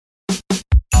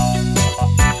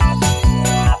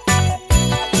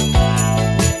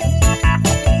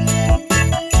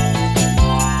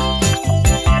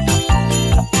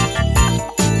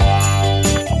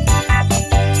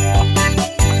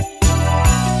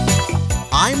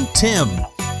I'm Tim.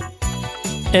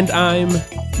 And I'm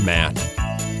Matt.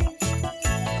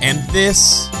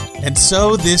 And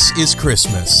so this is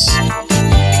Christmas. And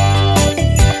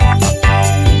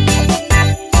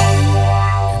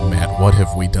Matt, what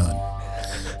have we done?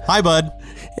 Hi, bud.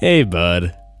 Hey,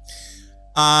 bud.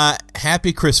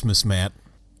 Happy Christmas, Matt.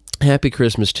 Happy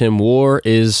Christmas, Tim. War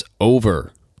is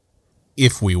over.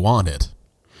 If we want it.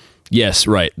 Yes,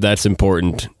 right. That's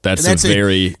important. That's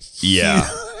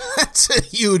a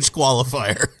huge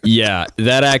qualifier. Yeah,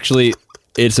 that actually,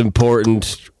 it's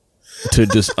important to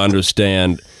just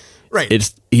understand.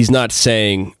 Right. He's not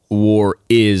saying war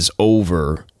is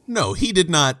over. No, he did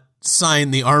not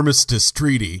sign the armistice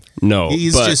treaty. No,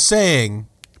 he's just saying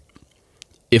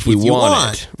if we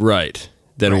want it, right,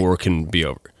 then war can be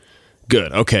over.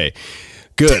 Good. Okay.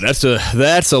 Good.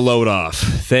 That's a load off.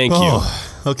 Thank you.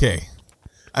 Okay.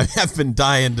 I've been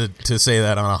dying to say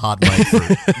that on a hot mic for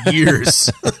years.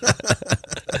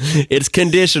 It's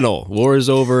conditional. War is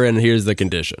over, and here's the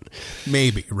condition.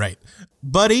 Maybe, right.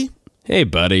 Buddy. Hey,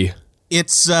 buddy.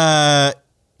 It's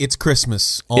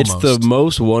Christmas, almost. It's the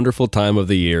most wonderful time of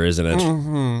the year, isn't it?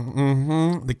 Mm-hmm,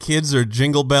 mm-hmm. The kids are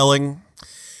jingle belling,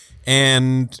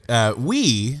 and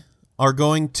we are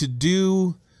going to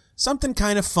do something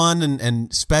kind of fun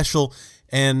and special,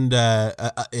 and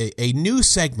a new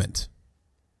segment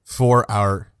for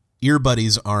our Ear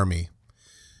Buddies Army,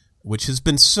 which has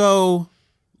been so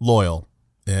loyal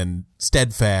and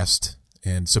steadfast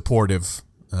and supportive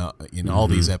in all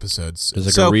these episodes.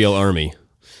 It's like a real army.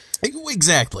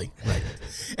 Exactly. Right.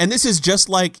 And this is just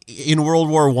like in World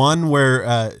War I,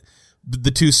 where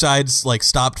the two sides like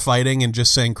stopped fighting and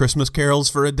just sang Christmas carols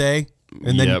for a day,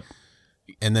 and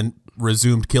then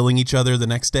resumed killing each other the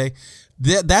next day.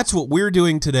 That's what we're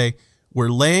doing today. We're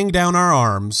laying down our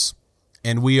arms,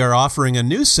 and we are offering a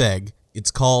new seg. It's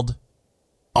called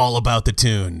All About the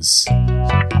Tunes.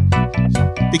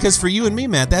 Because for you and me,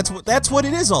 Matt, that's what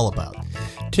it is all about.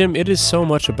 Tim, it is so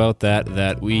much about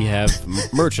that we have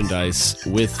merchandise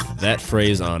with that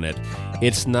phrase on it.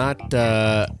 It's not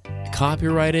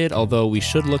copyrighted, although we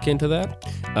should look into that.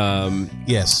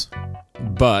 Yes.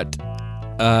 But,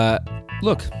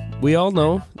 look, we all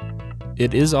know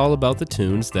it is all about the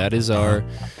tunes. That is our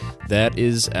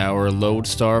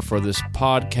lodestar for this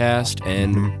podcast,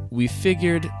 and we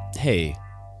figured, hey,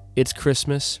 it's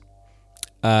Christmas.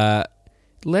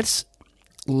 Let's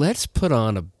put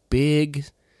on a big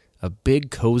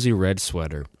cozy red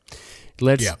sweater.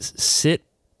 Let's sit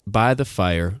by the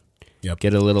fire.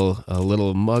 Get a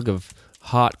little mug of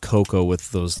hot cocoa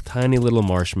with those tiny little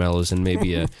marshmallows and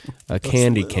maybe a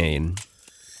candy cane.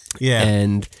 Yeah.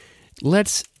 And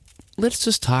let's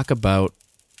just talk about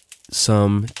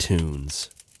some tunes.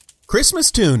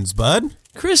 Christmas tunes, bud.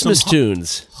 Christmas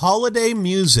tunes. Holiday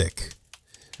music.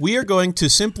 We are going to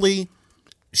simply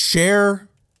share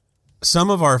some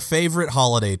of our favorite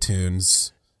holiday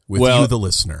tunes with you, the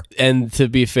listener. And to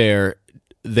be fair,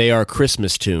 they are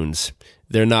Christmas tunes.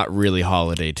 They're not really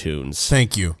holiday tunes.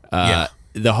 Thank you.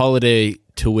 The holiday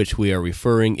to which we are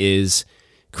referring is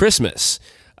Christmas.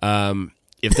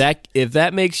 If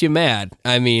that makes you mad,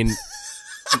 I mean,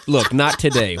 look, not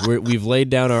today. We've laid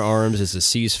down our arms as a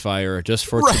ceasefire just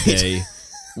for today.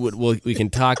 We can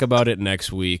talk about it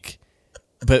next week,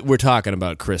 but we're talking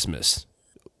about Christmas,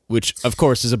 which of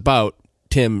course is about,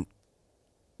 Tim,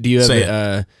 do you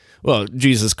have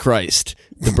Jesus Christ,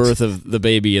 the birth of the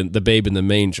baby and the babe in the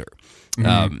manger.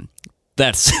 Mm-hmm.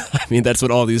 That's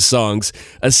what all these songs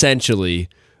essentially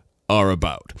are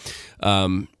about.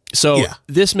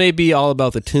 This may be all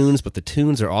about the tunes, but the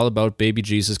tunes are all about baby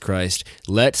Jesus Christ.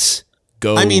 Let's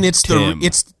go. I mean, it's Tim.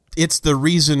 it's the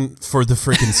reason for the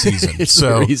freaking season. It's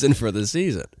the reason for the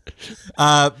season.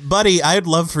 Buddy, I'd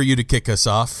love for you to kick us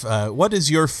off. What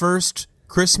is your first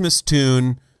Christmas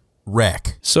tune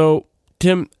rec? So,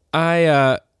 Tim,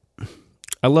 I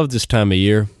love this time of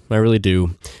year. I really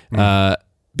do.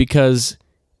 Because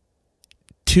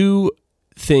two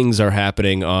things are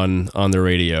happening on the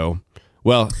radio.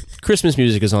 Well, Christmas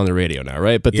music is on the radio now,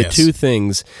 right? But the two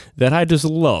things that I just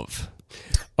love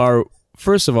are,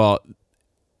 first of all,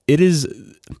 it is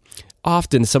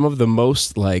often some of the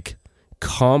most like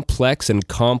complex and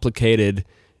complicated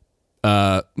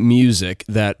music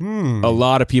that a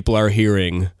lot of people are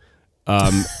hearing,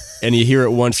 and you hear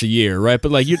it once a year, right?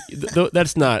 But like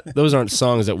those aren't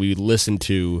songs that we listen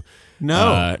to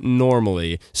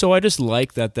normally. So I just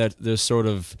like that there's sort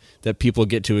of that people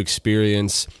get to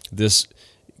experience this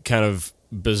kind of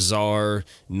bizarre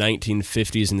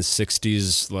 1950s and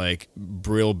 60s like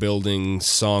Brill building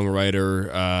songwriter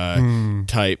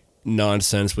type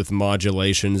nonsense with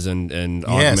modulations and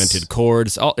augmented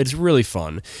chords. It's really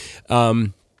fun.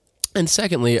 And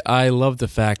secondly, I love the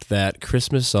fact that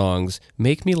Christmas songs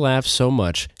make me laugh so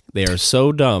much. They are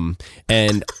so dumb.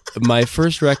 And my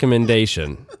first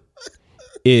recommendation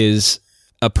is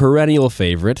a perennial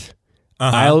favorite.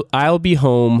 I'll Be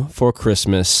Home for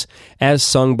Christmas, as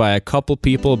sung by a couple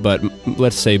people, but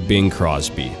let's say Bing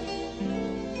Crosby.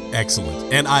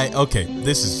 Excellent. And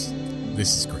this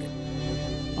is great.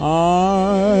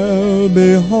 I'll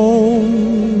be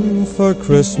home for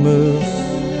Christmas.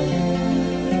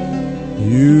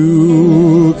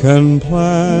 You can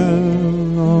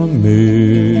plan on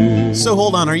me. So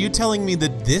hold on, are you telling me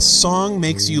that this song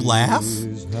makes you laugh?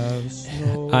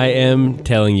 I am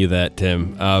telling you that,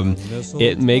 Tim.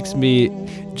 It makes me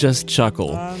just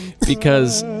chuckle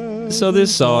because, so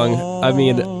this song, I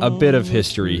mean, a bit of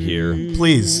history here.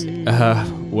 Please.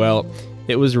 Well,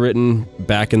 it was written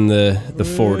back in the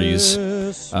 40s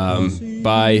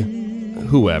by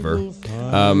whoever.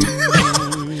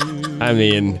 I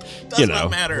mean, you know. Does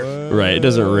not matter. Right, it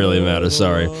doesn't really matter,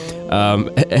 sorry.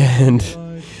 And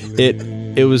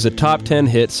it was a top 10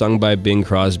 hit sung by Bing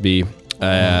Crosby.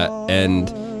 And,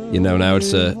 you know, now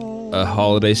it's a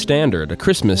holiday standard, a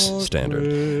Christmas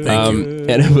standard. Thank you.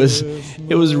 And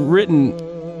it was written,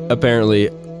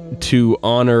 apparently, to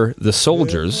honor the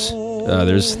soldiers.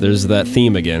 There's that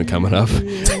theme again coming up,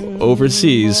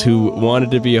 overseas, who wanted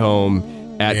to be home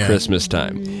at Christmas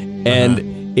time.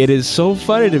 And it is so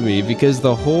funny to me because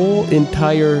the whole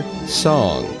entire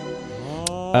song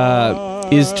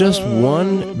is just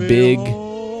one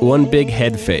big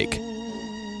head fake.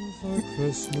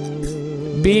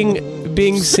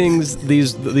 Bing sings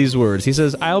these words. He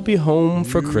says, "I'll be home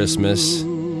for Christmas.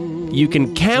 You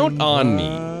can count on me."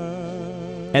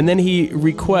 And then he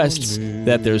requests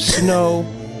that there's snow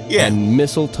and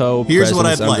mistletoe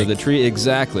presents under the tree.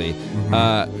 Exactly.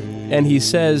 And he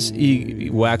says, he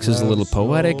waxes a little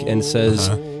poetic and says,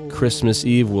 "Christmas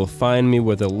Eve will find me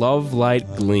where the love light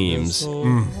gleams."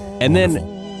 And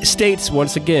then states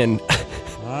once again,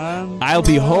 "I'll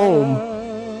be home.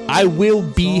 I will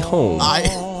be home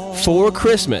for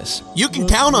Christmas. You can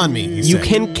count on me." You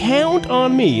can count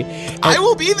on me. I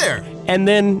will be there. And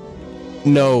then,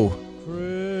 no.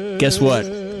 Guess what?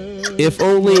 If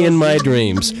only in my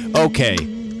dreams. Okay.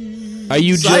 Are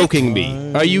you joking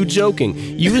me? Are you joking?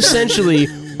 You essentially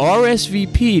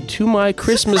RSVP'd to my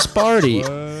Christmas party.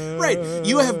 Right.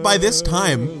 You have, by this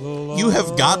time, you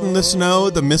have gotten the snow,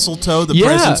 the mistletoe, the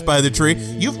presents by the tree.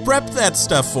 You've prepped that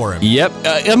stuff for him. Yep.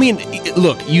 I mean,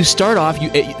 look, you start off,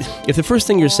 if the first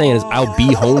thing you're saying is, "I'll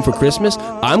be home for Christmas,"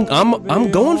 I'm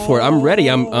going for it. I'm ready.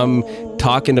 I'm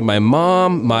talking to my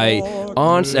mom, my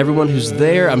aunts, everyone who's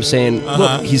there. I'm saying,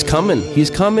 "Look, he's coming. He's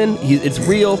coming. It's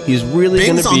real. He's really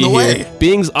going to be here." Way.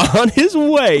 Bing's on his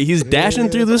way. He's dashing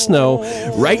through the snow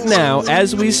right now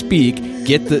as we speak.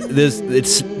 Get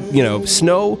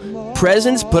snow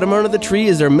presents. Put them under the tree.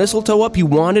 Is there mistletoe up? You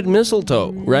wanted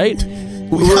mistletoe, right?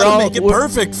 We're all make it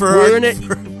perfect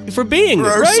for Bing, for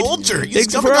our right? soldier. He's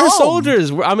coming for our home. soldiers.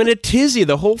 I'm in a tizzy.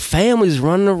 The whole family's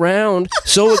running around,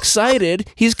 so excited.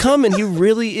 He's coming. He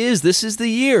really is. This is the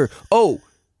year. Oh,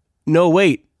 no,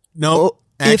 wait. No,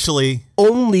 actually,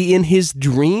 only in his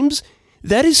dreams.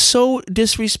 That is so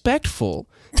disrespectful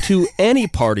to any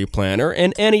party planner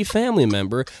and any family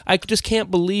member. I just can't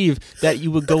believe that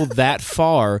you would go that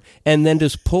far and then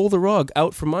just pull the rug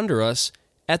out from under us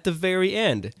at the very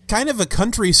end. Kind of a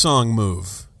country song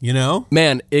move, you know?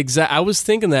 Man, I was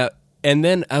thinking that, and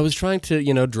then I was trying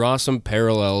to, draw some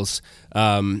parallels,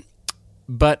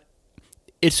 but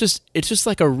it's just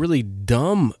like a really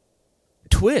dumb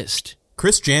twist.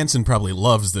 Chris Jansen probably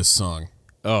loves this song.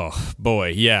 Oh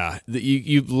boy, yeah.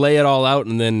 You lay it all out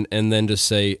and then just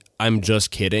say, "I'm just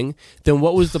kidding." Then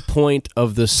what was the point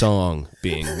of the song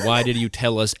being? Why did you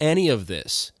tell us any of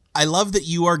this? I love that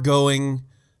you are going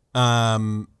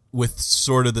with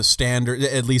sort of the standard.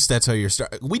 At least that's how you're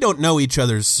starting. We don't know each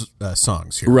other's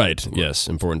songs here, right? Yes,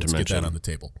 important to mention. Get that on the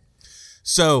table.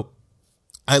 So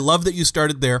I love that you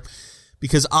started there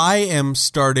because I am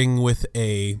starting with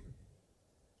a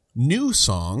new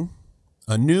song.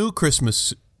 A new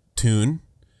Christmas tune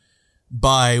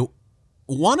by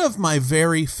one of my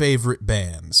very favorite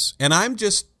bands. And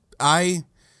I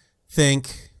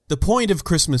think the point of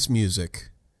Christmas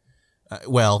music,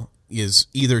 is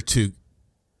either to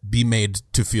be made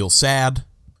to feel sad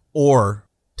or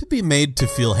to be made to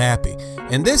feel happy.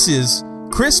 And this is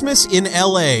Christmas in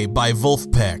L.A. by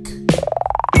Vulfpeck.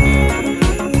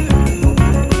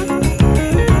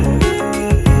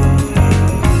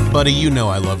 Buddy, you know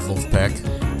I love Vulfpeck.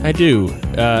 I do,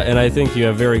 and I think you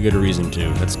have very good reason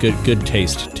to. That's good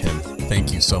taste, Tim.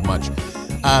 Thank you so much.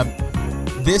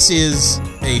 This is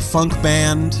a funk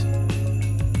band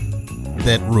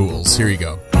that rules. Here you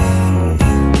go.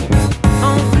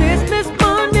 On Christmas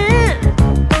morning,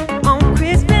 on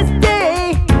Christmas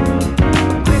Day,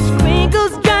 Kris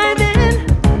Kringle's driving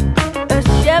a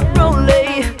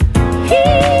Chevrolet.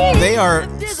 They are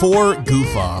 4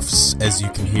 goof-offs, as you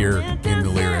can hear in the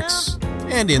lyrics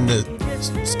and in the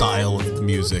style of the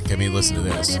music. I mean, listen to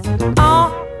this.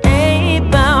 All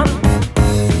about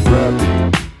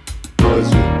Wrapping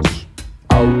presents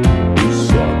out in the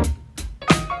sun.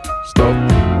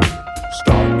 Stuffing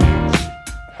stockings,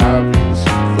 having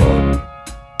some fun.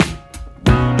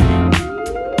 Reading,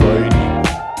 writing,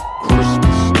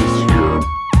 Christmas is here.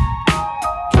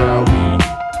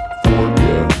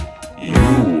 California,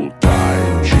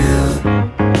 Yuletide cheer.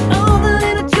 all the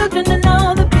little children and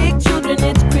all the big children.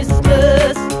 It's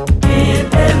Christmas in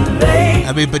LA.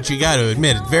 I mean, but you got to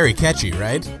admit, it's very catchy,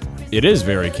 right? It is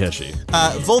very catchy.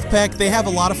 Wolfpack, they have a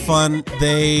lot of fun.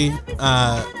 They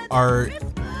are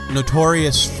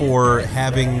notorious for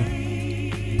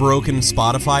having broken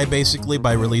Spotify, basically,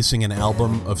 by releasing an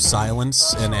album of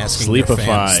silence and asking their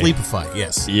fans... Sleepify,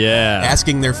 yes. Yeah.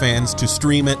 Asking their fans to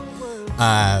stream it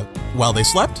while they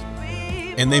slept.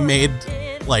 And they made,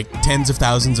 like, tens of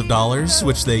thousands of dollars,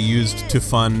 which they used to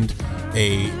fund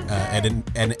an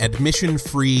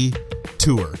admission-free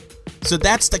tour. So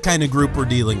that's the kind of group we're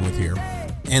dealing with here.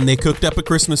 And they cooked up a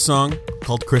Christmas song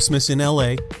called Christmas in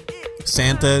LA.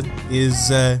 Santa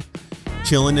is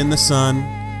chilling in the sun,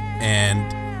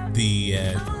 and the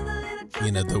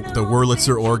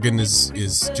Wurlitzer organ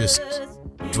is just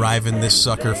driving this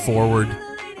sucker forward.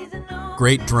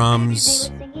 Great drums.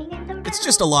 It's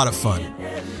just a lot of fun.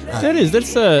 That's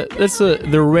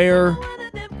the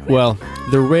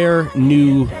rare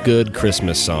new good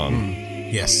Christmas song.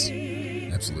 Yes,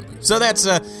 absolutely. So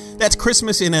that's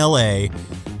Christmas in LA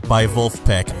by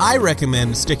Wolfpack. I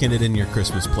recommend sticking it in your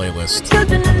Christmas playlist.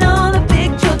 Children and all the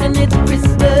big children. It's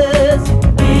Christmas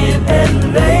in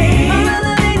LA. All of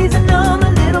the ladies and all the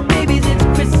little babies. It's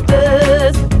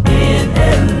Christmas in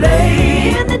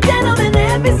LA. And the gentlemen,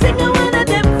 every single one of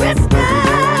them.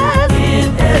 Christmas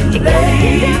in LA.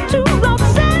 Down to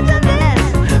Los Angeles.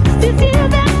 This year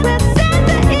that's where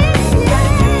Santa is.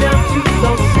 Down to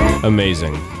Los Angeles.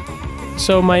 Amazing.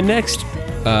 So my next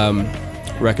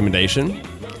recommendation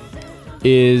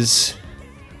is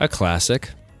a classic.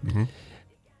 Mm-hmm.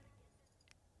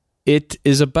 It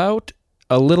is about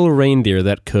a little reindeer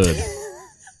that could.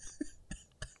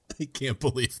 I can't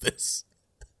believe this.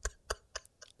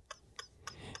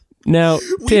 Now,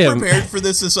 We Tim, prepared for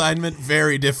this assignment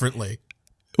very differently.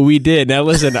 we did. Now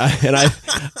listen, I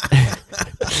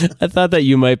thought that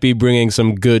you might be bringing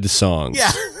some good songs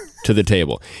Yeah. to the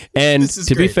table. And This is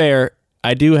to be great. fair,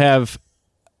 I do have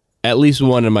at least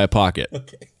one in my pocket.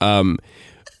 Okay.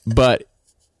 But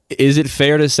is it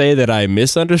fair to say that I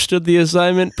misunderstood the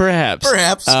assignment? Perhaps.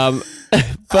 Perhaps.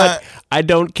 But I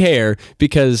don't care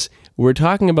because we're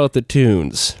talking about the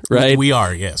tunes, right? We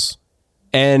are, yes.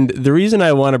 And the reason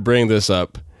I want to bring this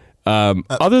up,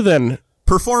 other than,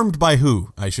 Performed by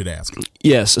who, I should ask.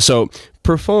 yes, so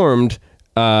performed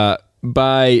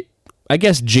by, I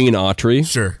guess, Gene Autry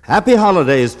Sure. Happy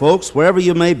holidays, folks, wherever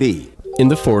you may be. in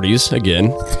the 40s, again.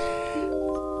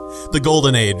 The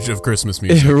golden age of Christmas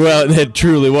music. Well, it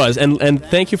truly was. And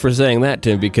thank you for saying that,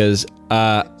 Tim, because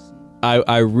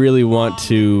I really want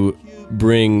to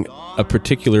bring a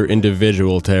particular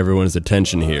individual to everyone's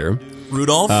attention here.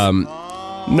 Rudolph?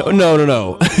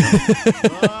 No.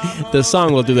 The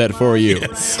song will do that for you.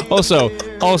 Yes.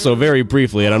 Also, very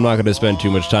briefly, and I'm not going to spend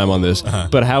too much time on this,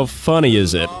 but how funny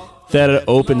is it that it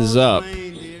opens up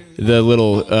the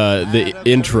little the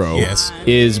intro Yes.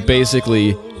 is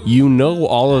basically, you know,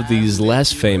 all of these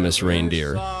less famous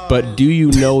reindeer, but do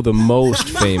you know the most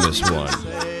famous one?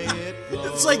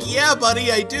 It's like, yeah,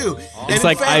 buddy, I do. And It's in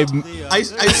like, fact, I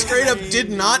straight up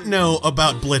did not know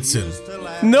about Blitzen.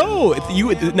 No,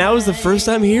 now is the first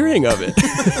time hearing of it.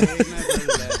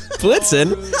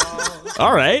 Blitzen?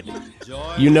 All right.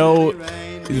 You know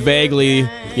vaguely,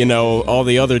 all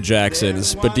the other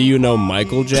Jacksons, but do you know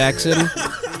Michael Jackson?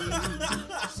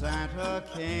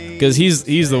 Because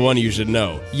he's the one you should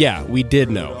know. Yeah, we did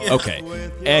know. Okay.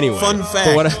 Anyway. Fun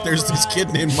but what fact, there's this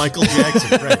kid named Michael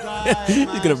Jackson. Right. He's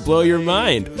going to blow your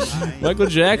mind. Michael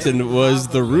Jackson was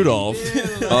the Rudolph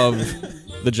of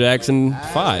the Jackson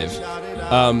 5.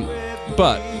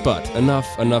 But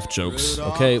enough jokes.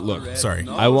 Okay, look. Sorry.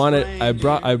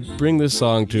 I bring this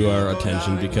song to our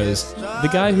attention because the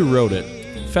guy who wrote it,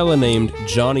 fella named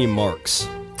Johnny Marks.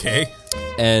 Okay.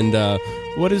 And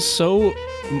what is so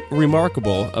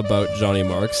remarkable about Johnny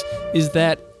Marks is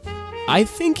that I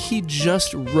think he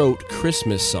just wrote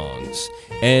Christmas songs,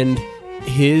 and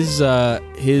his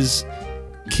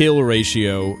kill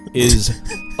ratio is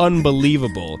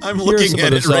unbelievable. I'm Here are looking some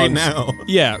at of the it right songs. now.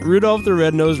 Yeah, Rudolph the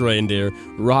Red-Nosed Reindeer,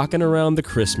 Rockin' Around the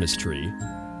Christmas Tree,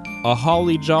 A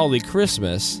Holly Jolly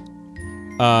Christmas,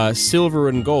 Silver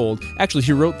and Gold. Actually,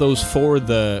 he wrote those for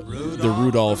the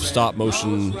Rudolph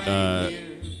stop-motion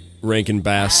Rankin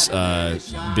Bass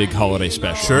big holiday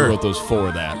special. Sure. He wrote those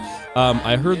for that.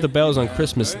 I Heard the Bells on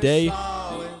Christmas Day,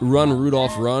 Run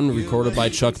Rudolph Run, recorded by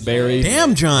Chuck Berry.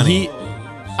 Damn, Johnny.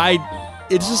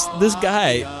 It's just, this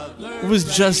guy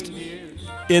was just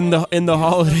in the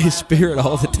holiday spirit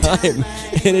all the time,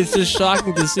 and it's just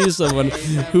shocking to see someone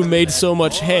who made so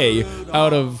much hay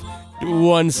out of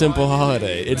one simple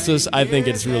holiday. It's just, I think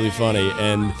it's really funny,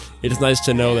 and it's nice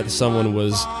to know that someone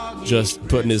was just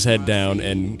putting his head down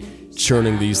and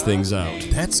churning these things out.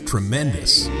 That's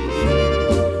tremendous.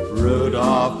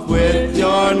 Rudolph, with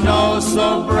your nose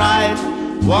so bright,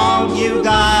 won't you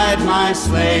guide my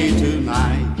sleigh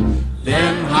tonight?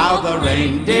 Then how the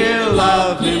reindeer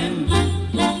loved him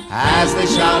as they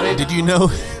shouted. Did you know,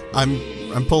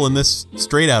 I'm pulling this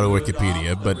straight out of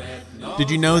Wikipedia, but did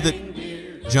you know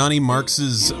that Johnny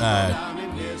Marks's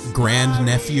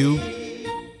grandnephew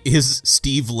is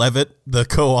Steve Levitt, the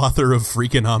co-author of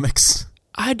Freakonomics?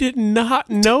 I did not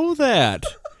know that.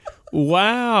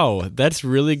 Wow, that's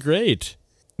really great.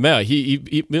 Man,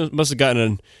 he must have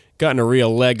gotten a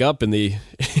real leg up in the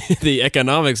the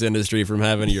economics industry from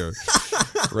having your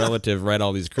relative write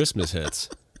all these Christmas hits.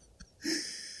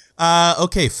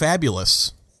 Okay,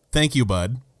 fabulous. Thank you,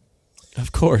 bud.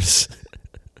 Of course.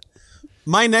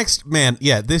 My next, man,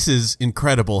 yeah, this is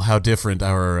incredible how different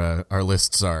our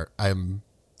lists are. I'm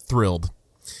thrilled.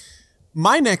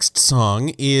 My next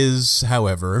song is,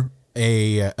 however,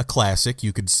 a classic,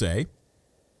 you could say.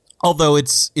 Although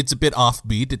it's a bit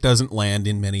offbeat, it doesn't land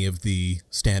in many of the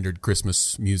standard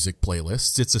Christmas music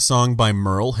playlists. It's a song by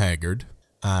Merle Haggard,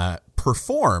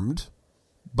 performed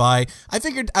by... I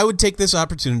figured I would take this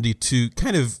opportunity to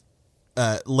kind of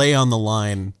lay on the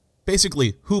line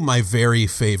basically who my very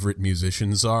favorite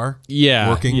musicians are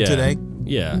working today.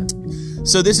 Yeah.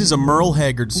 So this is a Merle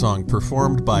Haggard song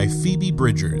performed by Phoebe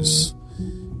Bridgers,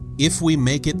 If We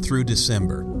Make It Through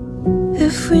December.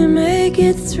 If we make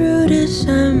it through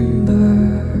December,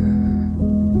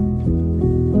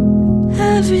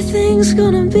 everything's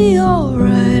gonna be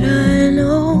alright, I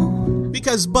know.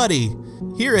 Because, buddy,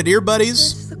 here at Ear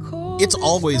Buddies, it's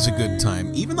always a good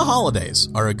time. Even the holidays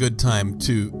are a good time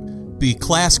to be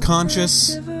class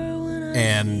conscious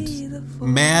and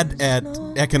mad at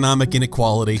economic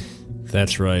inequality.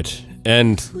 That's right.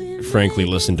 And, frankly,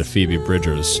 listen to Phoebe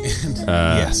Bridgers.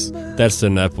 Yes. That's the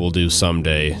nep we'll do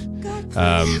someday.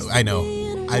 I know.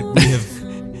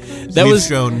 We've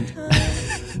shown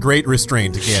great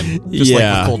restraint again, just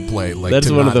like with Coldplay. Like,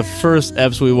 that's one of the first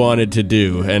eps we wanted to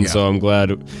do, and so I'm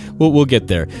glad we'll get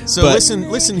there. So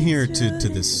listen here to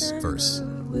this verse.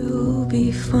 Will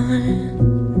be fine.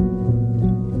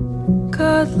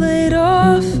 Got laid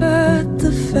off at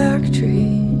the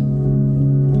factory.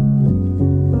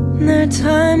 Their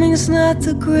timing's not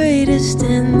the greatest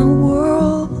in the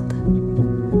world.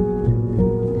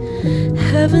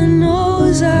 Heaven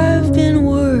knows I've been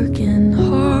working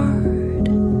hard.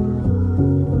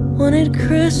 Wanted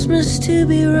Christmas to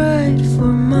be right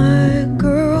for my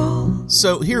girl.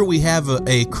 So here we have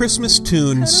a Christmas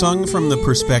tune sung from the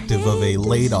perspective of a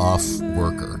laid-off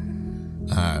worker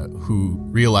who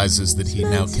realizes that he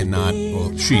now cannot,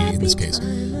 well, she in this case,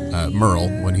 Merle,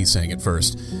 when he sang it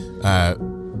first,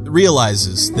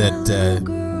 realizes that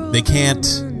they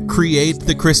can't create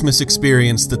the Christmas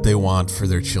experience that they want for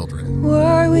their children.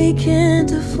 Why we can't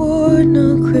afford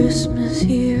no Christmas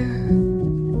here.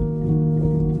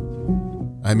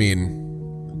 I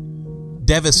mean,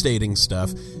 devastating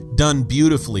stuff, done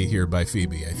beautifully here by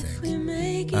Phoebe, I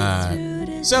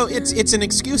think. So it's an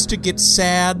excuse to get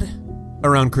sad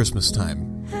around Christmas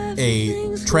time.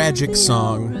 A tragic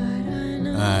song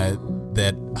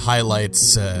that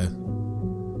highlights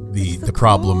the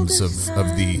problems of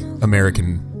the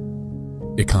American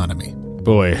economy.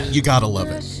 Boy, you gotta love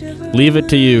it. Leave it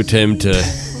to you, Tim, to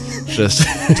just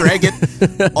drag it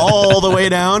all the way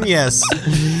down. Yes.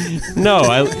 No,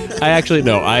 I actually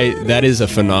no. That is a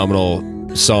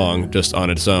phenomenal song just on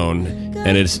its own,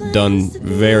 and it's done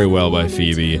very well by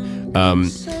Phoebe.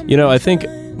 I think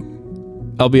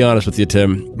I'll be honest with you,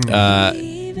 Tim.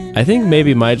 I think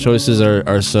maybe my choices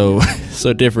are so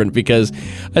different because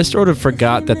I sort of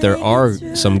forgot that there are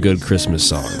some good Christmas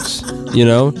songs.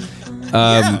 Yeah,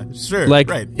 sure. Like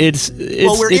right. It's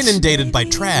we're inundated by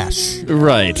trash.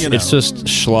 Right. It's just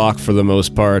schlock for the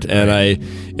most part, and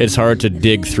it's hard to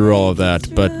dig through all of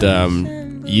that. But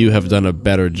you have done a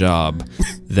better job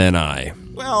than I.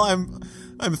 Well,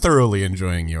 I'm thoroughly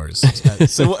enjoying yours.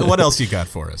 So what else you got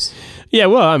for us? Yeah,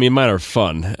 well, I mean, mine are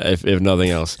fun, if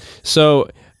nothing else. So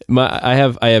I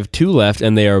have two left,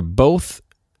 and they are both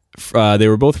they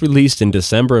were both released in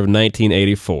December of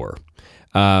 1984.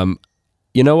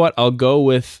 You know what?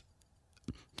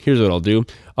 Here's what I'll do.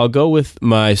 I'll go with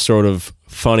my sort of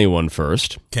funny one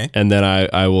first. Okay. And then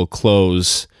I will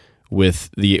close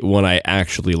with the one I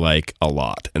actually like a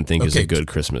lot and think is a good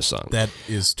Christmas song. That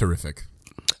is terrific.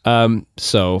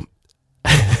 So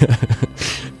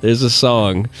there's a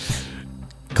song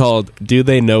called Do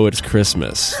They Know It's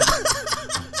Christmas?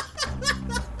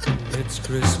 It's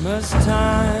Christmas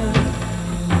time.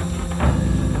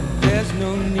 There's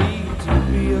no need to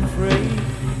be afraid.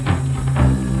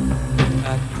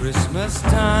 At Christmas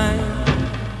time,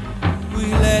 we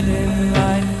let in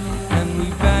light and we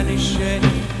banish shade.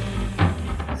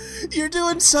 You're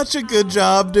doing such a good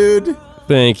job, dude.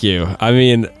 Thank you. I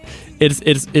mean, it's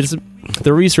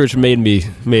the research made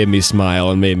me smile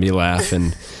and made me laugh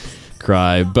and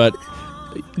cry. But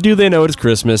Do They Know It's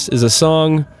Christmas is a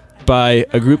song by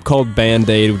a group called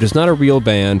Band-Aid, which is not a real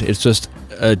band. It's just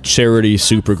a charity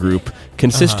supergroup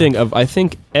consisting of, I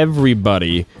think,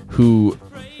 everybody who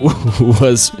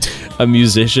was a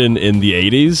musician in the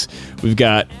 80s. We've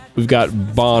got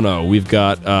Bono, we've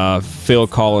got Phil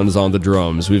Collins on the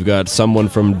drums, we've got someone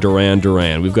from Duran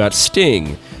Duran, we've got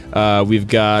Sting, we've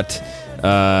got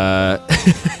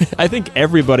I think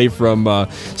everybody from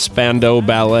Spandau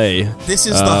Ballet. This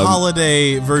is the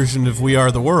holiday version of We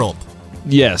Are the World.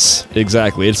 Yes,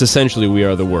 exactly. It's essentially We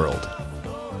Are the World.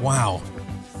 Wow.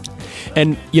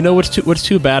 And you know what's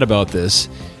too bad about this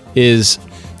is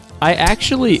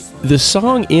the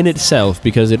song in itself,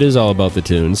 because it is all about the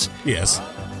tunes. Yes.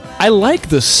 I like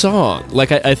the song.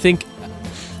 Like, I think,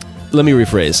 let me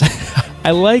rephrase. I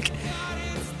like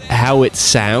how it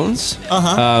sounds.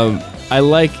 I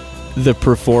like the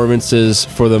performances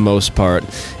for the most part.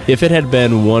 If it had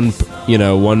been one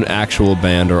actual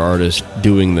band or artist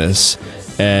doing this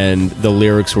and the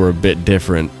lyrics were a bit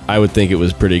different, I would think it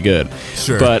was pretty good.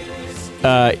 Sure. But,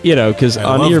 because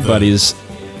on Ear Buddies...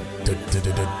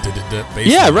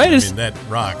 Yeah, right. I mean, that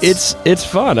rocks. It's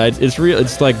fun. It's real.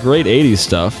 It's like great 80s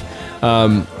stuff.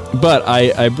 But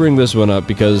I bring this one up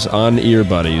because on Ear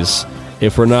Buddies,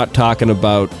 if we're not talking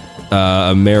about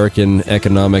American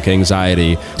economic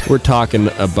anxiety, we're talking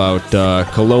about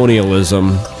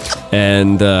colonialism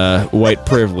and white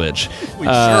privilege. We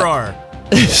sure are.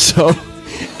 So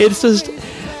it's just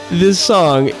this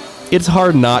song. It's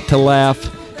hard not to laugh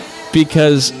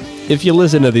because if you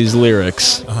listen to these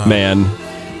lyrics, man,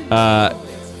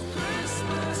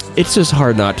 it's just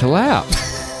hard not to laugh.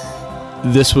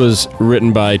 This was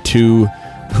written by two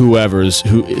whoever's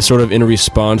who sort of in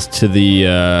response to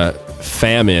the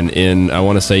famine in, I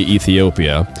want to say,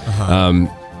 Ethiopia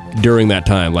during that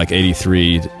time, like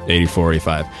 83, 84,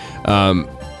 85.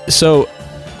 So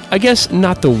I guess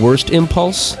not the worst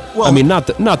impulse. Well, I mean, not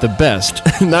the best,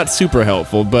 not super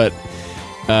helpful, but...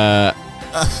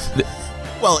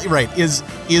 well, right. Is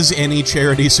any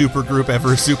charity supergroup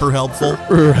ever super helpful?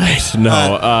 Right.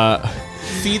 No.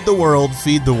 Feed the world,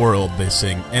 they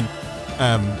sing. And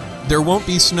there won't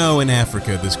be snow in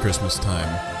Africa this Christmas time.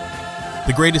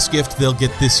 The greatest gift they'll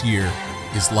get this year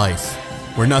is life,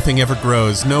 where nothing ever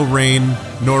grows, no rain,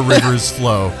 nor rivers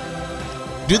flow.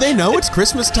 Do they know it's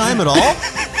Christmas time at all?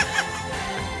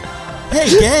 Hey,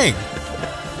 gang.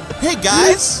 Hey,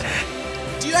 guys.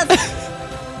 Do you have...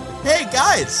 Hey,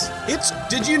 guys.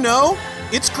 Did you know?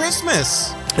 It's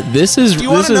Christmas. Do you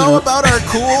want to know about our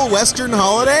cool Western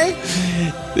holiday?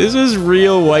 This is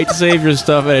real white savior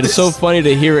stuff, and it's so funny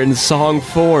to hear it in song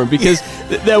form, because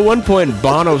at one point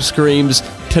Bono screams,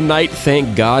 "Tonight,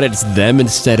 thank God it's them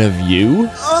instead of you."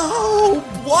 Oh,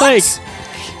 what? Like,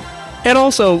 and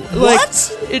also,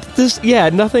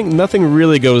 what? Nothing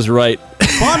really goes right.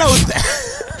 Bono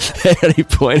at any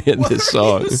point in this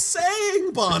song. What are you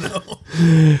saying, Bono?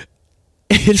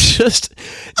 It's just,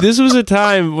 this was a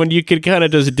time when you could kind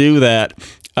of just do that,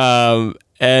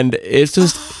 and it's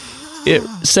just, it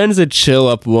sends a chill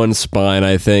up one spine,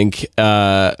 I think,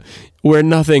 where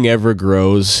nothing ever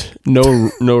grows, no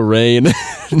rain,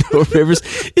 no rivers.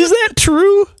 Is that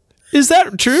true?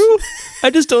 I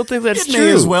just don't think that's true. It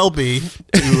may as well be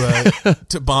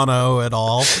to Bono at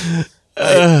all.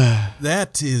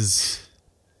 That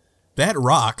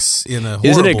rocks in a horrible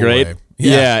Isn't it great? way.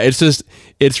 Yeah,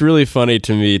 it's really funny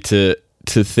to me to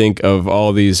think of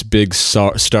all these big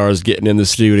stars getting in the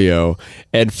studio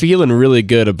and feeling really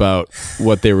good about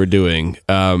what they were doing.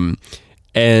 And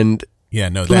yeah,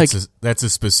 no, that's a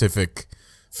specific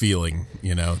feeling,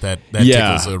 that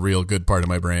Yeah. tickles a real good part of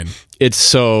my brain. It's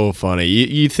so funny.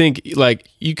 You think, like,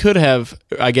 you could have,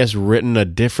 I guess, written a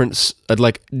different,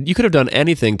 like, you could have done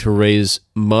anything to raise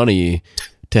money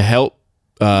to help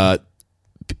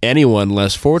anyone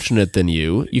less fortunate than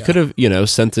you. You could have,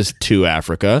 sent this to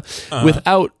Africa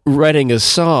without writing a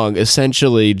song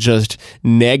essentially just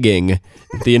negging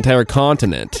the entire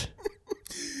continent.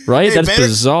 Right? Hey, That's better,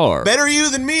 bizarre. Better you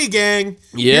than me, gang.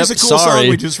 Yep, Here's a cool sorry. song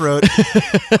we just wrote.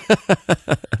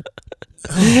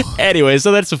 Anyway,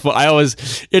 so that's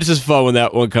it's just fun when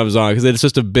that one comes on because it's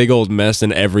just a big old mess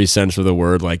in every sense of the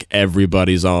word. Like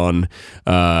everybody's on,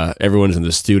 everyone's in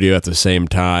the studio at the same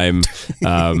time.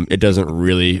 It doesn't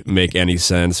really make any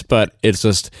sense, but it's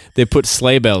just they put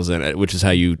sleigh bells in it, which is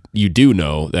how you do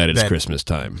know that it's Christmas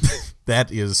time.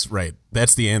 That is right.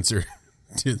 That's the answer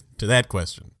to that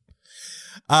question.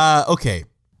 Okay,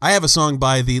 I have a song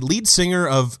by the lead singer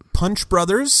of Punch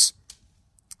Brothers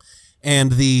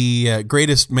and the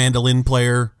greatest mandolin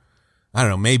player, I don't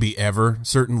know, maybe ever,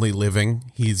 certainly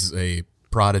living. He's a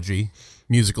prodigy,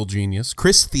 musical genius.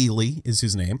 Chris Thile is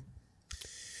his name.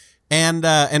 And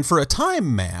for a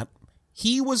time, Matt,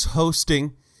 he was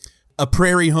hosting a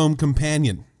Prairie Home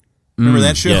Companion. Remember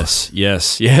that show?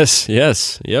 Yes.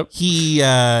 Yep.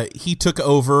 He took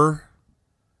over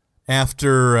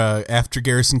after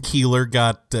Garrison Keillor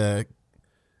got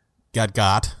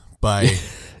by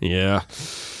Yeah.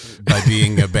 by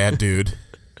being a bad dude.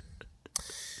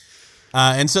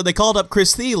 And so they called up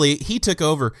Chris Thile. He took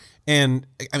over, and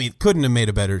I mean, couldn't have made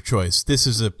a better choice. This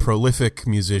is a prolific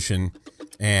musician,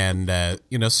 and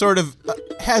sort of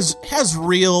has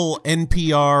real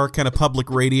NPR kind of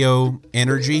public radio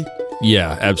energy.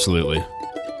 Yeah, absolutely.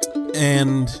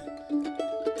 And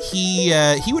he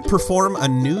would perform a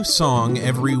new song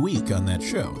every week on that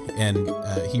show, and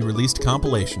he released a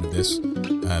compilation of this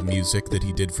music that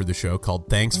he did for the show called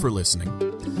Thanks for Listening,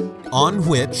 on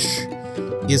which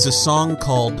is a song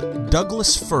called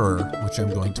Douglas Fir, which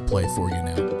I'm going to play for you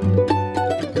now.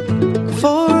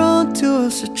 For unto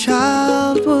us a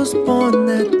child was born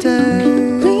that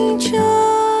day.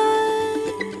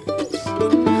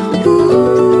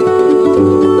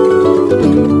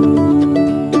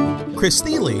 Chris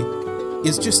Thile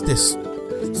is just this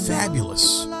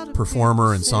fabulous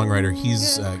performer and songwriter.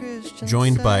 He's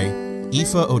joined by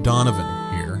Aoife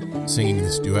O'Donovan here, singing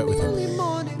this duet with him.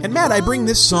 And Matt, I bring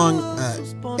this song,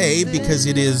 because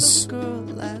it is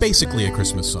basically a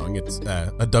Christmas song. It's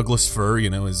a Douglas Fir,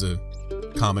 is a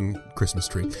common Christmas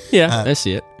tree. Yeah, I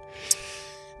see it.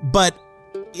 But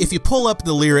if you pull up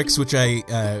the lyrics, which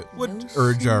I would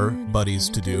urge our buddies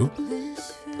to do,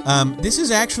 this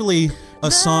is actually a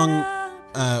song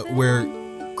where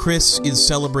Chris is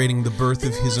celebrating the birth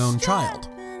of his own child.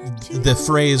 The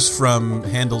phrase from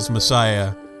Handel's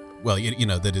Messiah, well,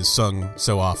 that is sung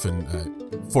so often,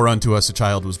 for unto us a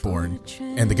child was born,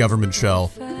 and the government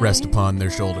shall rest upon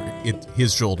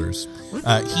his shoulders.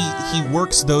 He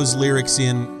works those lyrics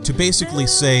in to basically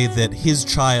say that his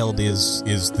child is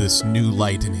this new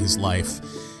light in his life,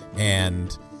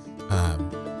 and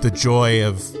the joy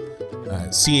of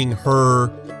seeing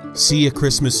her see a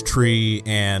Christmas tree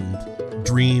and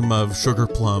dream of sugar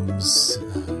plums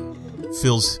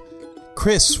fills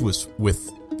Chris with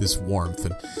this warmth,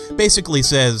 and basically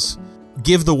says,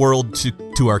 give the world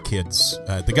to our kids.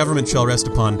 The government shall rest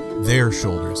upon their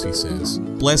shoulders, he says.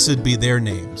 Blessed be their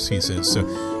names, he says. So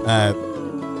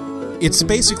it's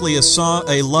basically a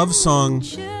love song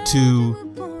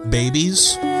to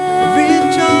babies.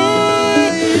 Rejoice,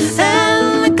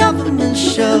 and the government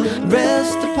shall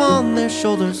rest upon their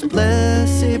shoulders.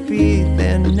 Blessed be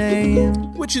their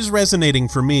name. Which is resonating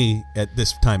for me at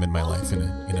this time in my life in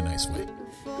a nice way.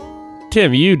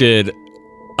 Tim, you did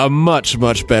a much,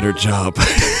 much better job.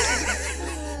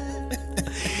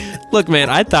 Look, man,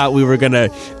 I thought we were gonna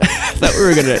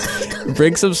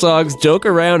bring some songs, joke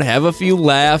around, have a few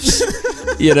laughs,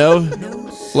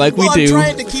 like we do.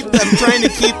 I'm trying to keep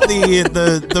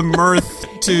the mirth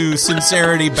to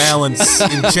sincerity balance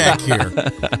in check here,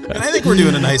 and I think we're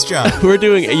doing a nice job. We're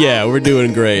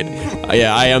doing great.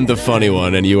 Yeah, I am the funny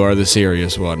one, and you are the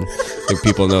serious one. I think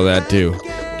people know that too.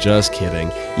 Just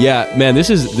kidding. Yeah, man, this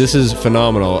is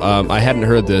phenomenal. I hadn't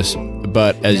heard this,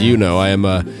 but as you know, I am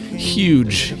a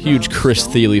huge Chris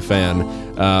Thile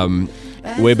fan.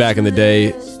 Way back in the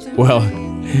day, well,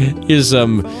 here's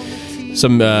some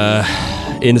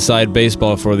inside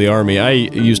baseball for the Army. I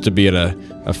used to be in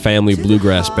a family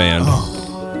bluegrass band,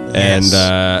 and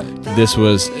this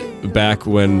was back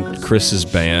when Chris's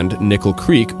band, Nickel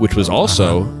Creek, which was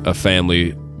also a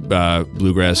family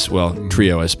bluegrass,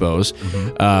 trio, I suppose.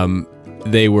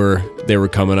 They were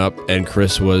coming up, and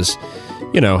Chris was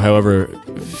however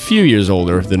few years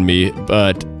older than me,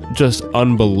 but just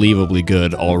unbelievably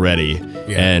good already.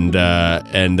 Yeah.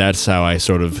 And that's how I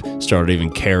sort of started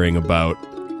even caring about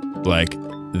like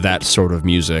that sort of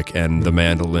music and the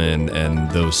mandolin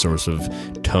and those sorts of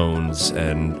tones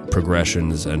and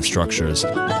progressions and structures.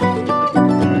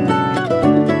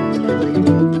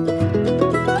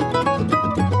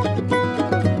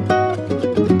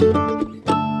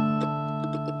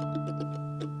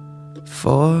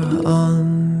 For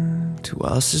unto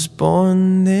us is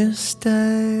born this day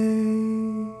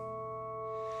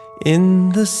in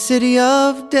the city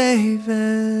of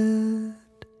David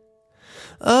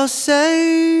a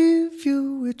Savior,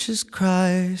 which is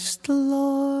Christ the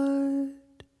Lord.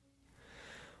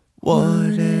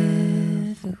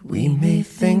 Whatever we may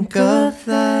think of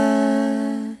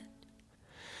that,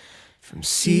 from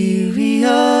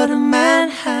Syria to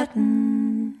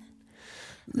Manhattan,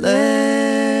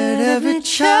 let every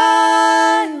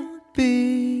child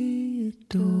be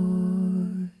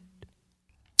adored.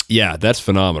 Yeah, that's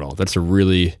phenomenal. That's a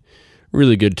really,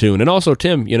 really good tune. And also,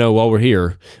 Tim, while we're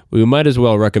here, we might as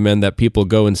well recommend that people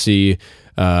go and see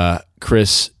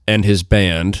Chris and his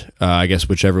band, I guess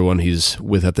whichever one he's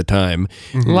with at the time,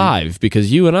 live.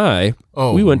 Because you and I,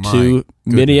 we went to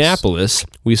Minneapolis.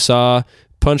 We saw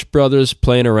Punch Brothers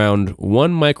playing around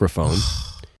one microphone.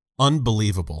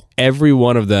 Unbelievable. Every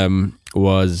one of them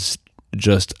was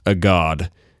just a god,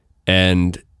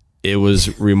 and it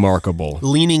was remarkable.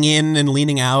 Leaning in and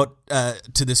leaning out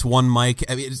to this one mic.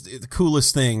 I mean, it's the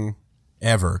coolest thing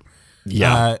ever.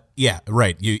 Yeah. Yeah,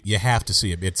 right. You have to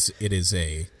see it.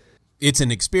 It's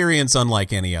an experience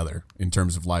unlike any other in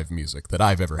terms of live music that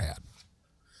I've ever had.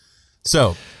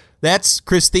 So, that's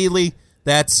Chris Thile.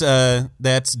 That's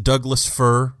Douglas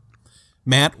Fir.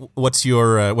 Matt, what's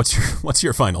your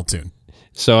final tune?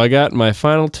 So I got my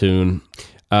final tune.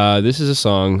 This is a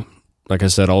song, like I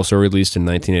said, also released in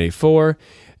 1984.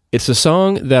 It's a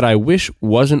song that I wish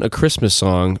wasn't a Christmas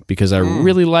song because I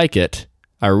really like it.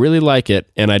 I really like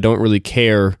it, and I don't really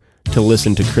care to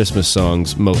listen to Christmas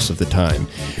songs most of the time.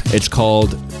 It's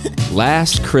called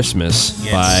Last Christmas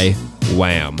by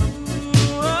Wham!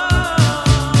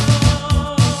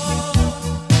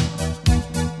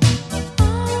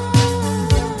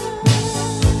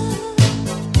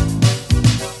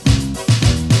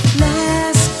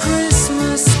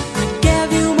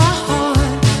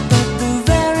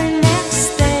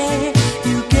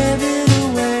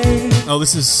 Oh,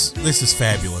 this is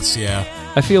fabulous, yeah.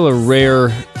 I feel a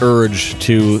rare urge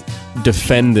to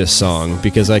defend this song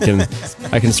because I can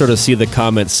sort of see the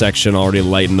comment section already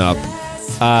lighten up.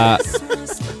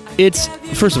 It's,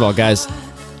 first of all, guys,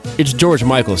 it's George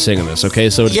Michael singing this, okay?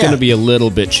 So it's going to be a little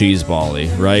bit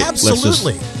cheeseball-y, right?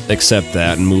 Absolutely. Let's just accept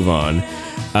that and move on.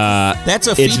 That's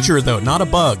a feature, though, not a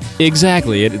bug.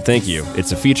 Exactly. Thank you.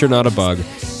 It's a feature, not a bug.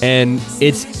 And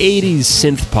it's 80s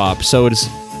synth pop, so it's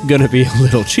going to be a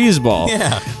little cheeseball.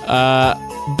 Yeah.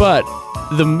 But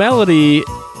the melody,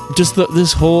 just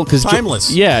this whole... Cause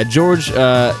timeless. George,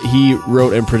 he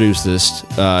wrote and produced this.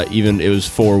 Even it was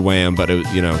for Wham, but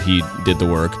he did the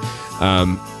work.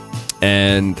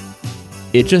 And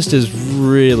it just is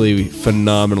really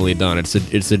phenomenally done.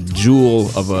 It's a jewel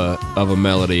of a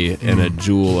melody and a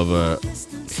jewel of a...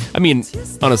 I mean,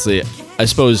 honestly, I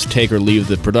suppose take or leave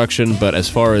the production, but as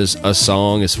far as a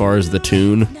song, as far as the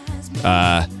tune,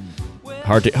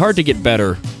 hard to get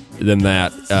better than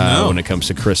that when it comes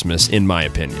to Christmas, in my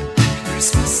opinion.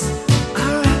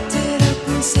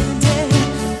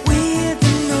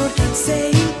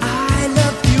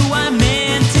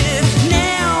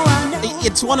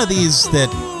 It's one of these that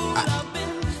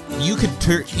you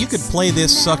could play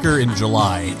this sucker in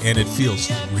July and it feels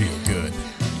real good.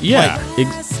 Yeah,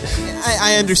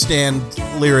 I understand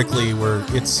lyrically where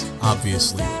it's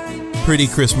obviously pretty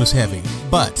Christmas heavy,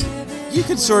 but you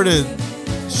could sort of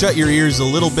shut your ears a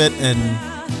little bit and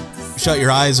shut your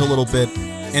eyes a little bit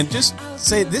and just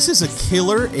say this is a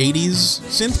killer 80s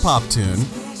synth pop tune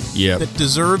that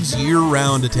deserves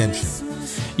year-round attention.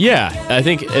 Yeah, I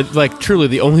think truly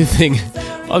the only thing,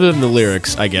 other than the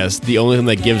lyrics, I guess, the only thing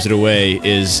that gives it away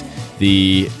is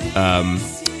the,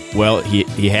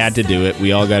 he had to do it.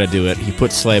 We all got to do it. He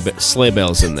put sleigh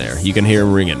bells in there. You can hear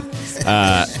him ringing.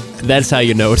 That's how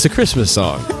you know it's a Christmas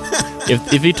song.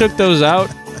 If he took those out,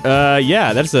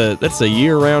 that's a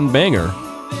year-round banger.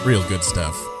 Real good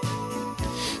stuff.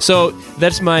 So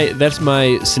that's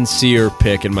my sincere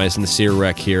pick and my sincere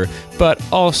rec here. But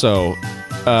also,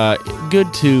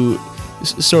 good to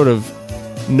sort of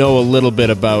know a little bit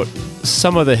about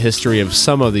some of the history of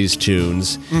some of these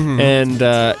tunes. Mm-hmm. And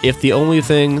if the only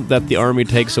thing that the Army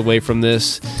takes away from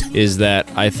this is that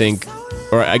I think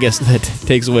or I guess that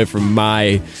takes away from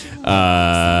my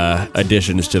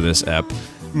additions to this ep.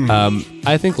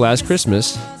 I think Last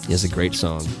Christmas is a great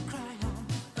song.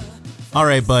 All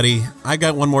right, buddy. I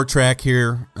got one more track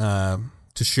here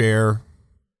to share.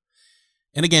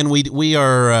 And again, we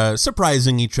are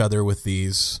surprising each other with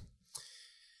these.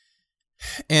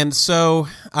 And so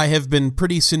I have been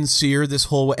pretty sincere this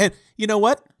whole way. And you know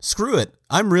what? Screw it.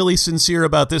 I'm really sincere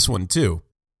about this one, too.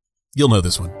 You'll know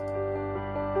this one.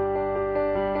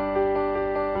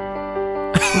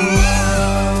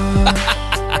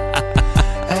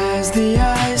 As the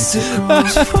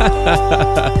icicles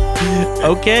fall.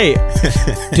 Okay,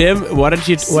 Tim, why don't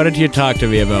you talk to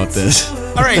me about this?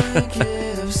 All right.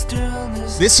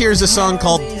 This here's a song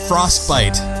called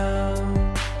Frostbite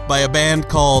by a band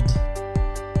called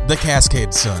The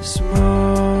Cascade Sun.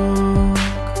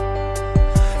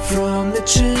 From the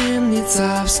chimney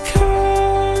tops.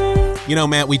 You know,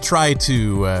 Matt, we try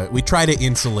to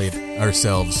insulate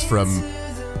ourselves from,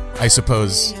 I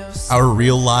suppose, our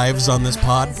real lives on this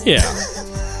pod. Yeah,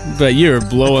 but you're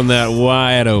blowing that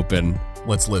wide open.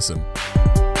 Let's listen.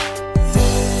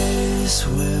 This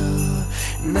will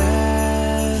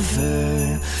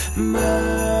never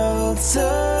melt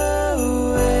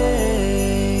away.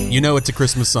 You know it's a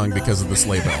Christmas song because of the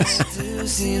sleigh bells.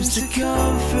 Seems to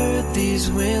comfort these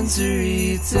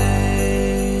wintry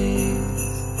days.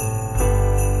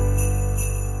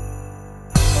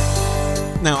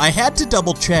 Now, I had to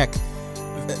double check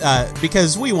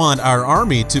because we want our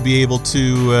army to be able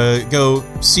to go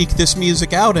seek this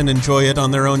music out and enjoy it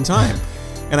on their own time.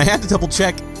 And I had to double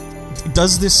check,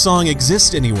 does this song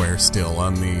exist anywhere still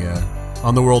on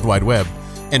the World Wide Web?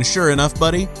 And sure enough,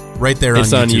 buddy, right there on YouTube.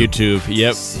 It's on YouTube,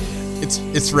 yep.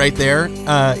 It's right there.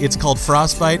 It's called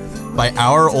Frostbite by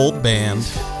our old band.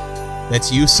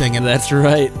 That's you singing. That's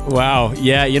right. Wow.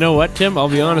 Yeah, you know what, Tim? I'll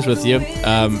be honest with you.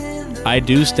 I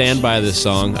do stand by this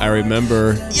song. I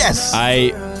remember Yes.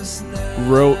 I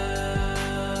wrote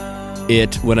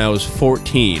it when I was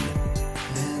 14.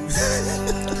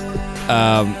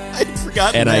 I'd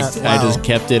forgotten And that. I Wow. just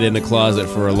kept it in the closet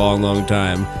for a long, long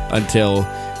time until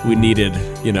we needed,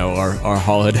 our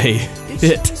holiday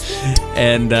hit.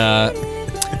 And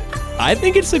I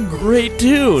think it's a great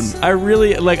tune. I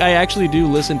actually do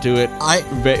listen to it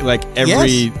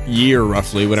every year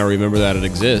roughly when I remember that it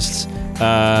exists.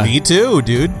 Me too,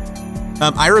 dude.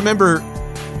 I remember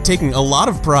taking a lot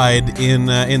of pride in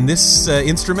this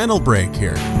instrumental break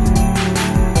here.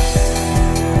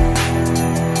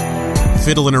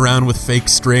 Fiddling around with fake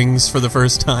strings for the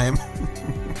first time.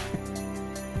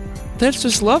 That's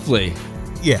just lovely.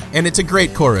 Yeah, and it's a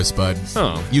great chorus, bud.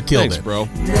 Oh, you killed thanks, it, bro.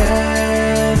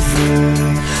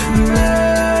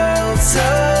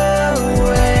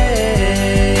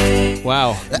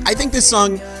 Wow. I think this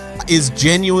song is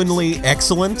genuinely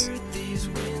excellent.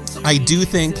 I do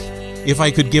think if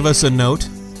I could give us a note,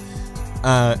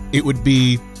 it would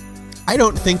be, I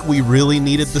don't think we really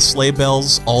needed the sleigh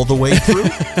bells all the way through.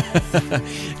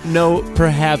 No,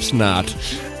 perhaps not.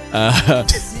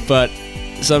 But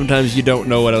sometimes you don't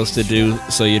know what else to do,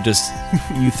 so you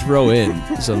throw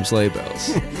in some sleigh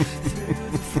bells.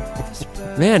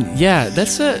 Man, yeah,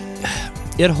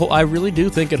 I really do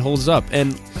think it holds up.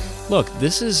 And look,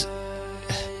 this is,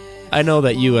 I know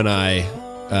that you and I,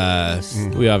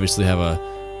 we obviously have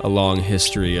a long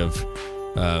history of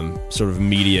sort of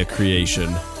media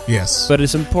creation. Yes. But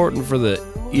it's important for the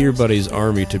Ear Buddies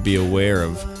Army to be aware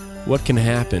of what can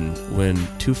happen when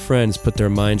two friends put their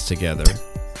minds together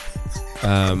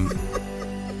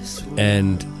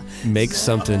and make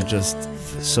something just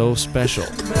so special.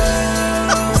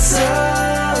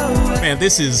 Man,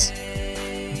 this is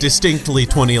distinctly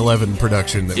 2011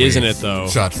 production that Isn't we it, though?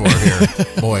 shot for here.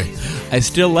 Boy. I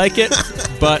still like it,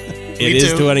 but it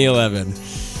is 2011.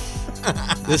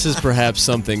 This is perhaps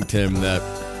something, Tim, that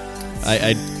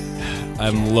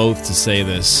I'm loath to say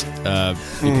this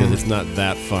because it's not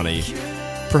that funny.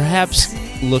 Perhaps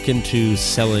look into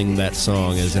selling that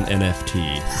song as an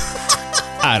NFT.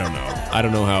 I don't know. I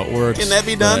don't know how it works. Can that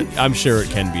be done? but I'm sure it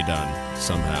can be done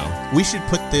somehow. We should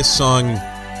put this song,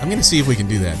 I'm going to see if we can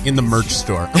do that, in the merch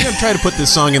store. I'm going to try to put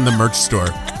this song in the merch store.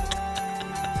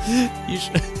 You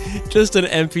should, just an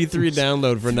MP3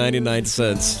 download for 99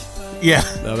 cents. Yeah,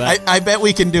 Now that- I bet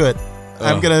we can do it.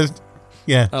 I'm Oh. going to,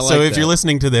 yeah. I So like if you're that.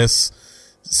 listening to this,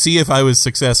 see if I was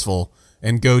successful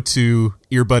and go to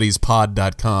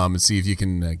earbuddiespod.com and see if you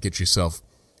can get yourself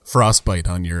Frostbite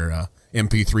on your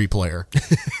MP3 player.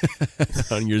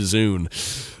 On your Zune.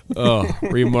 Oh,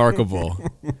 remarkable.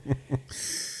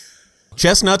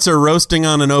 Chestnuts are roasting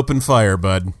on an open fire,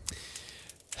 bud.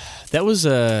 That was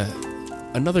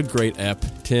Another great ep,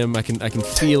 Tim. I can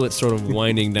feel it sort of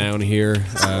winding down here.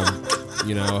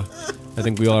 You know, I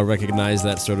think we all recognize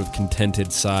that sort of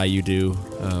contented sigh you do.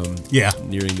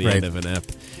 Nearing the end of an ep.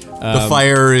 The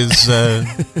fire is,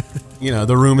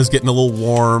 the room is getting a little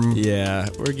warm. Yeah,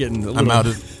 we're getting a little.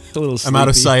 I'm out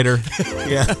of cider.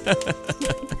 Yeah.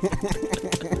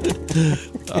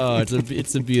 Oh,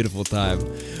 it's a beautiful time.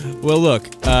 Well, look.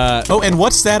 And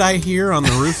what's that I hear on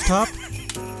the rooftop?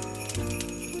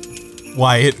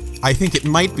 Why, I think it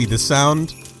might be the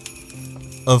sound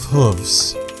of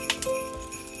hooves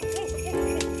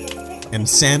and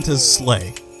Santa's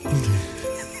sleigh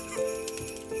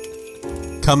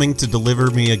coming to deliver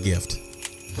me a gift.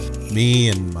 Me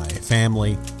and my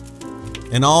family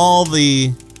and all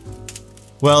the,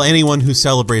 anyone who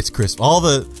celebrates Christmas, all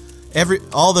the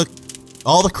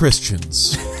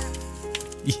Christians.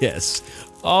 Yes,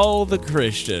 all the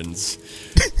Christians.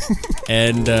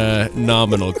 And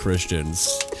nominal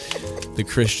Christians. The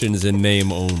Christians in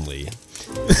name only.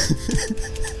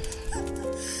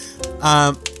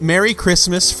 Merry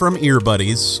Christmas from Ear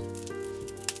Buddies.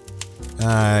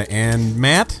 And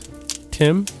Matt?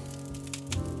 Tim?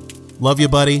 Love you,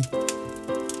 buddy.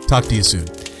 Talk to you soon.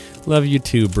 Love you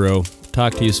too, bro.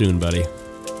 Talk to you soon, buddy.